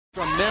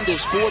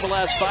Tremendous for the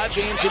last 5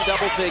 games in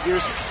double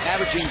figures,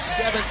 averaging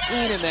 17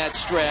 in that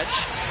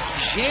stretch.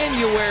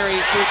 January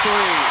for 3.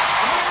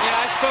 Yeah,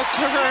 I spoke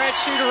to her at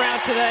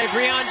shoot-around today.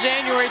 Briann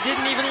January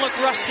didn't even look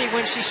rusty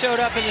when she showed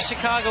up in the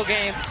Chicago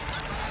game.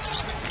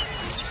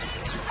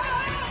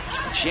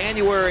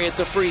 January at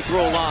the free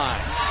throw line.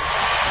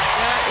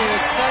 That is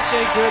such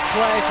a good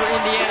play for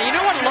Indiana. You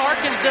know what?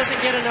 Larkins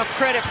doesn't get enough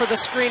credit for the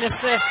screen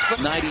assist.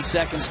 But 90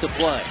 seconds to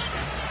play.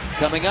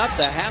 Coming up,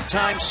 the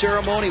halftime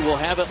ceremony. We'll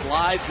have it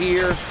live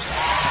here.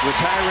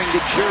 Retiring the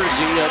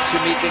jersey of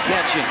Tamika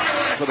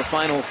Catchings for the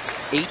final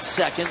 8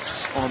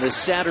 seconds on this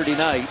Saturday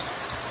night.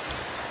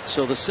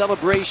 So the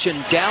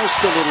celebration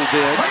doused a little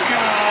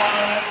bit.